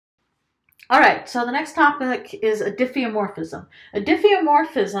All right, so the next topic is a diffeomorphism. A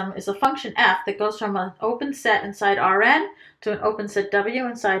diffeomorphism is a function f that goes from an open set inside Rn to an open set W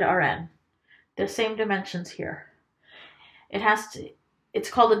inside Rn. The same dimensions here. It's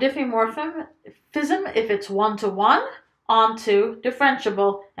called a diffeomorphism if it's one-to-one onto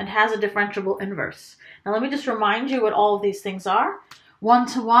differentiable and has a differentiable inverse. Now let me just remind you what all of these things are.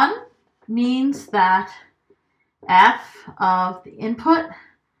 One-to-one means that f of the input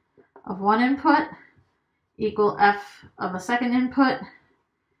of one input equal f of a second input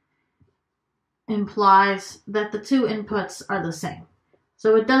implies that the two inputs are the same.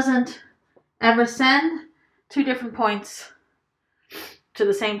 So it doesn't ever send two different points to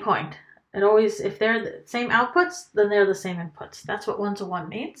the same point. It always, if they're the same outputs, then they're the same inputs. That's what one-to-one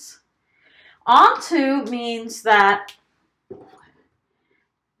means. Onto means that,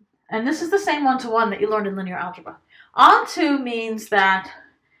 and this is the same one-to-one that you learned in linear algebra. Onto means that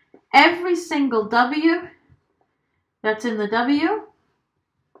every single W that's in the W,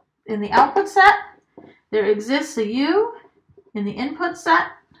 in the output set, there exists a U in the input set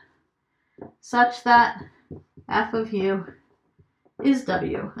such that f of U is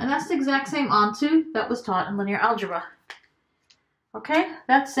W. And that's the exact same onto that was taught in linear algebra. Okay,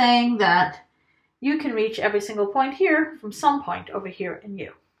 that's saying that you can reach every single point here from some point over here in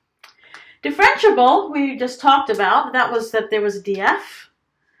U. Differentiable, we just talked about, that was that there was a df.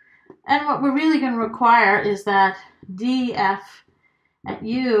 And what we're really going to require is that df at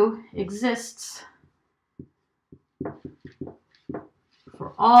U exists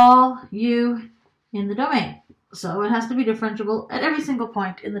for all U in the domain. So it has to be differentiable at every single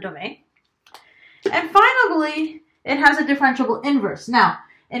point in the domain. And finally, it has a differentiable inverse. Now,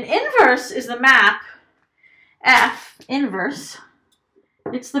 an inverse is the map F inverse.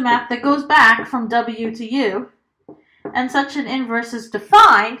 It's the map that goes back from W to U. And such an inverse is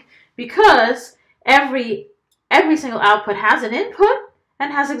defined because every single output has an input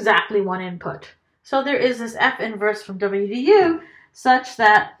and has exactly one input. So there is this F inverse from W to U such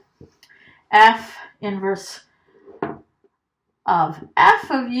that F inverse of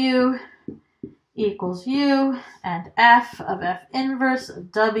F of U equals U and F of F inverse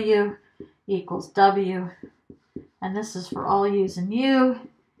of W equals W. And this is for all U's in U,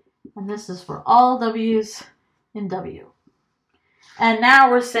 and this is for all W's in W. And now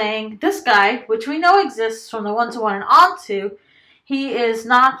we're saying this guy, which we know exists from the one-to-one and onto, he is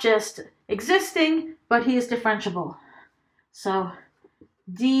not just existing, but he is differentiable. So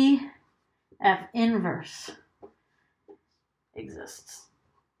dF inverse exists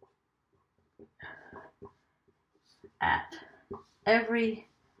at every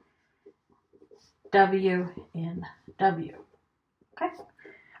W in W. Okay?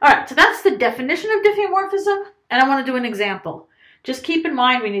 All right, so that's the definition of diffeomorphism, and I want to do an example. Just keep in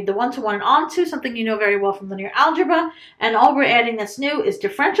mind we need the one-to-one and onto, something you know very well from linear algebra, and all we're adding that's new is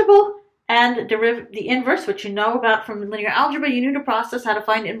differentiable and the inverse, which you know about from linear algebra. You knew the process, how to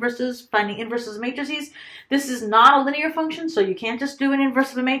find inverses, finding inverses of matrices. This is not a linear function, so you can't just do an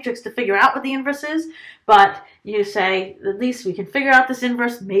inverse of a matrix to figure out what the inverse is, but you say, at least we can figure out this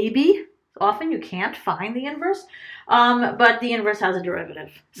inverse, maybe. Often you can't find the inverse, but the inverse has a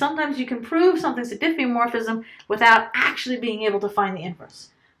derivative. Sometimes you can prove something's a diffeomorphism without actually being able to find the inverse.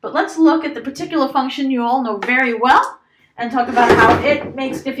 But let's look at the particular function you all know very well and talk about how it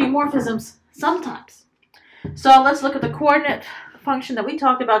makes diffeomorphisms sometimes. So let's look at the coordinate function that we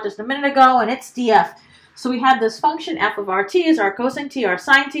talked about just a minute ago, and it's df. So we had this function f of rt is our cosine t, our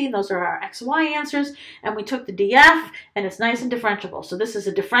sine t, and those are our x, y answers. And we took the df, and it's nice and differentiable. So this is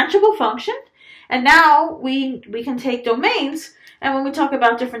a differentiable function. And now we can take domains. And when we talk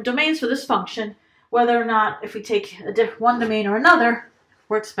about different domains for this function, whether or not if we take one domain or another,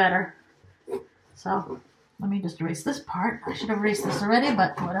 works better. So let me just erase this part. I should have erased this already,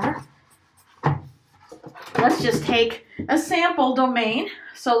 but whatever. Let's just take a sample domain.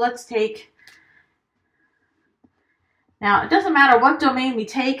 So let's take... Now, it doesn't matter what domain we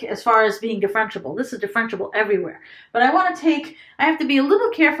take as far as being differentiable. This is differentiable everywhere. But I have to be a little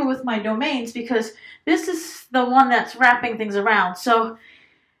careful with my domains because this is the one that's wrapping things around. So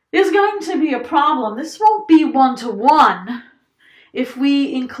there's going to be a problem. This won't be one-to-one if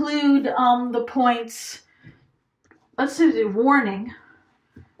we include the points. Let's do the warning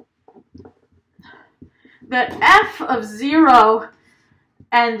that f of 0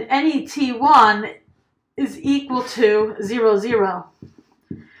 and any t1 is equal to 0, 0.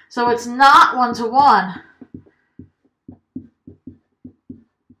 So it's not one-to-one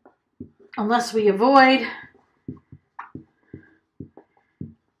unless we avoid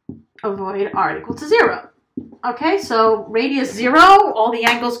r equal to 0. Okay, so radius 0, all the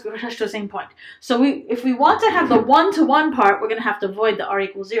angles go to the same point. So if we want to have the one-to-one part, we're going to have to avoid the r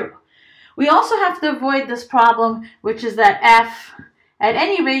equals 0. We also have to avoid this problem, which is that f at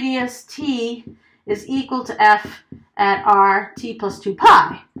any radius t is equal to f at r t plus 2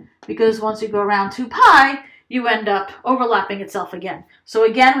 pi. Because once you go around 2 pi, you end up overlapping itself again. So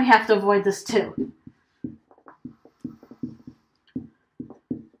again, we have to avoid this too.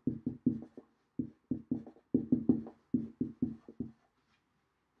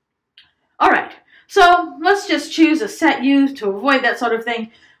 All right, so let's just choose a set U to avoid that sort of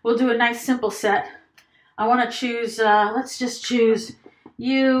thing. We'll do a nice simple set. I want to choose, let's just choose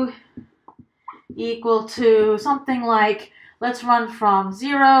U equal to something like, let's run from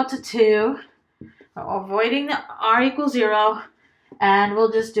 0 to 2, avoiding the r equals 0, and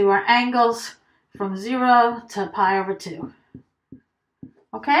we'll just do our angles from 0 to pi over 2.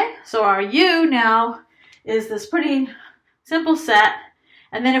 Okay, so our U now is this pretty simple set.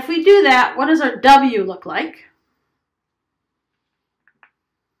 And then if we do that, what does our W look like?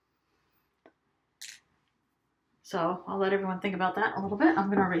 So I'll let everyone think about that a little bit. I'm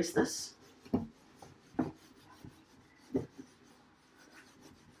going to erase this.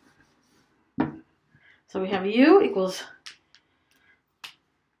 So we have U equals,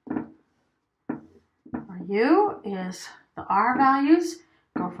 our U is the R values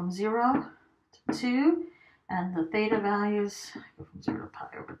go from 0 to 2. And the theta values go from 0 to pi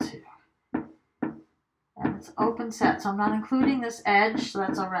over 2. And it's open set, so I'm not including this edge, so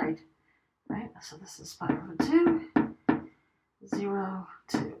that's all right. Right? So this is pi over 2, 0,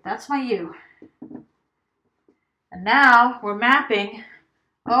 2. That's my U. And now we're mapping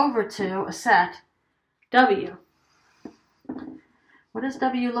over to a set W. What does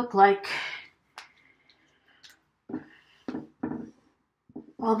W look like?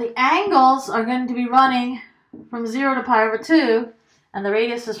 Well, the angles are going to be running from 0 to pi over 2, and the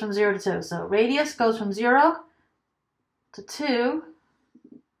radius is from 0 to 2. So radius goes from 0 to 2,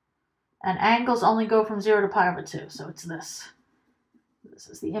 and angles only go from 0 to pi over 2. So it's this. This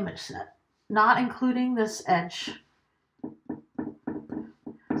is the image set, not including this edge.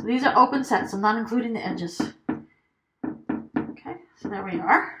 So these are open sets. I'm not including the edges. Okay, so there we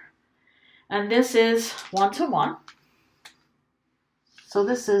are. And this is 1-to-1. So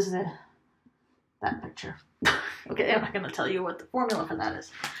this is that picture. Okay, I'm not going to tell you what the formula for that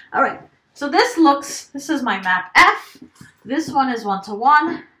is. All right, so this is my map F. This one is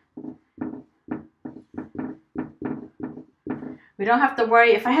 1-to-1. We don't have to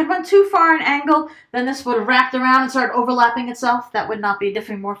worry. If I had went too far an angle, then this would have wrapped around and started overlapping itself. That would not be a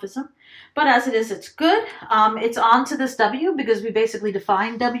diffeomorphism. But as it is, it's good. It's onto this W because we basically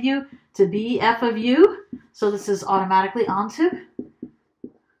defined W to be F of U. So this is automatically onto.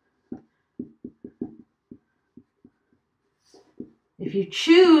 If you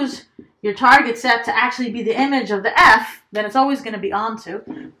choose your target set to actually be the image of the F, then it's always going to be onto.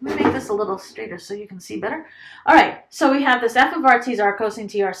 Let me make this a little straighter so you can see better. All right, so we have this F of RT is R cosine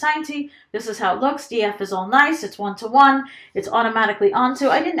T, R sine T. This is how it looks. DF is all nice. It's 1-to-1. It's automatically onto.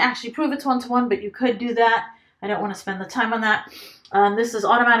 I didn't actually prove it's 1-to-1, but you could do that. I don't want to spend the time on that. This is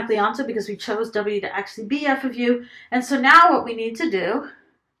automatically onto because we chose W to actually be F of U. And so now what we need to do,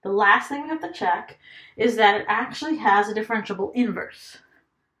 the last thing we have to check, is that it actually has a differentiable inverse.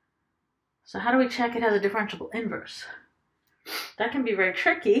 So how do we check it has a differentiable inverse? That can be very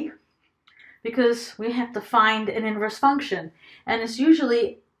tricky because we have to find an inverse function. And it's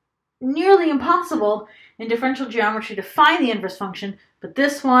usually nearly impossible in differential geometry to find the inverse function, but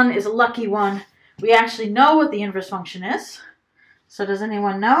this one is a lucky one. We actually know what the inverse function is. So does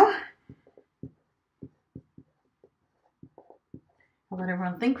anyone know? I'll let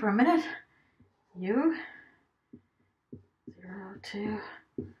everyone think for a minute. U 0, 2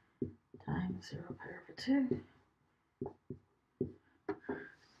 times 0 pi over 2.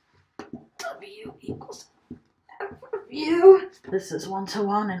 W equals F of U. This is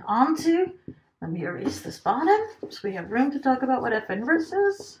 1-to-1 and onto. Let me erase this bottom so we have room to talk about what F inverse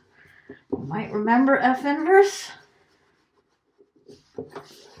is. You might remember F inverse.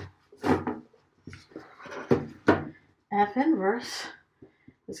 F inverse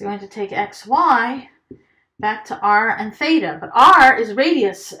is going to take xy back to r and theta, but r is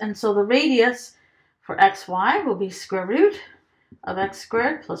radius, and so the radius for xy will be square root of x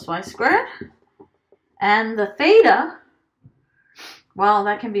squared plus y squared, and the theta, well,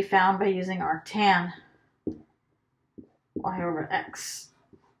 that can be found by using arctan y over x.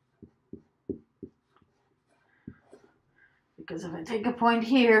 Because if I take a point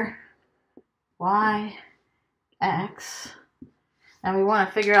here, y, x, and we want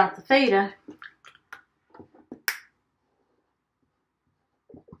to figure out the theta,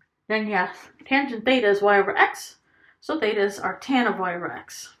 then yes, tangent theta is y over x, so thetas are tan of y over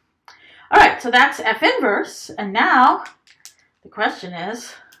x. All right, so that's F inverse, and now the question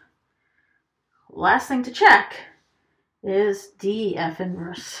is, last thing to check is D F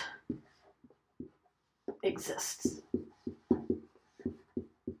inverse exists.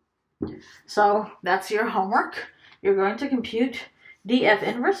 So that's your homework. You're going to compute df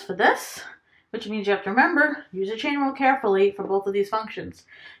inverse for this, which means you have to remember, use a chain rule carefully for both of these functions.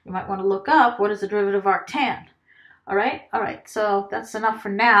 You might want to look up what is the derivative of arctan. All right, so that's enough for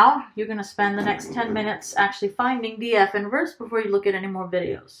now. You're going to spend the next 10 minutes actually finding df inverse before you look at any more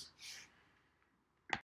videos.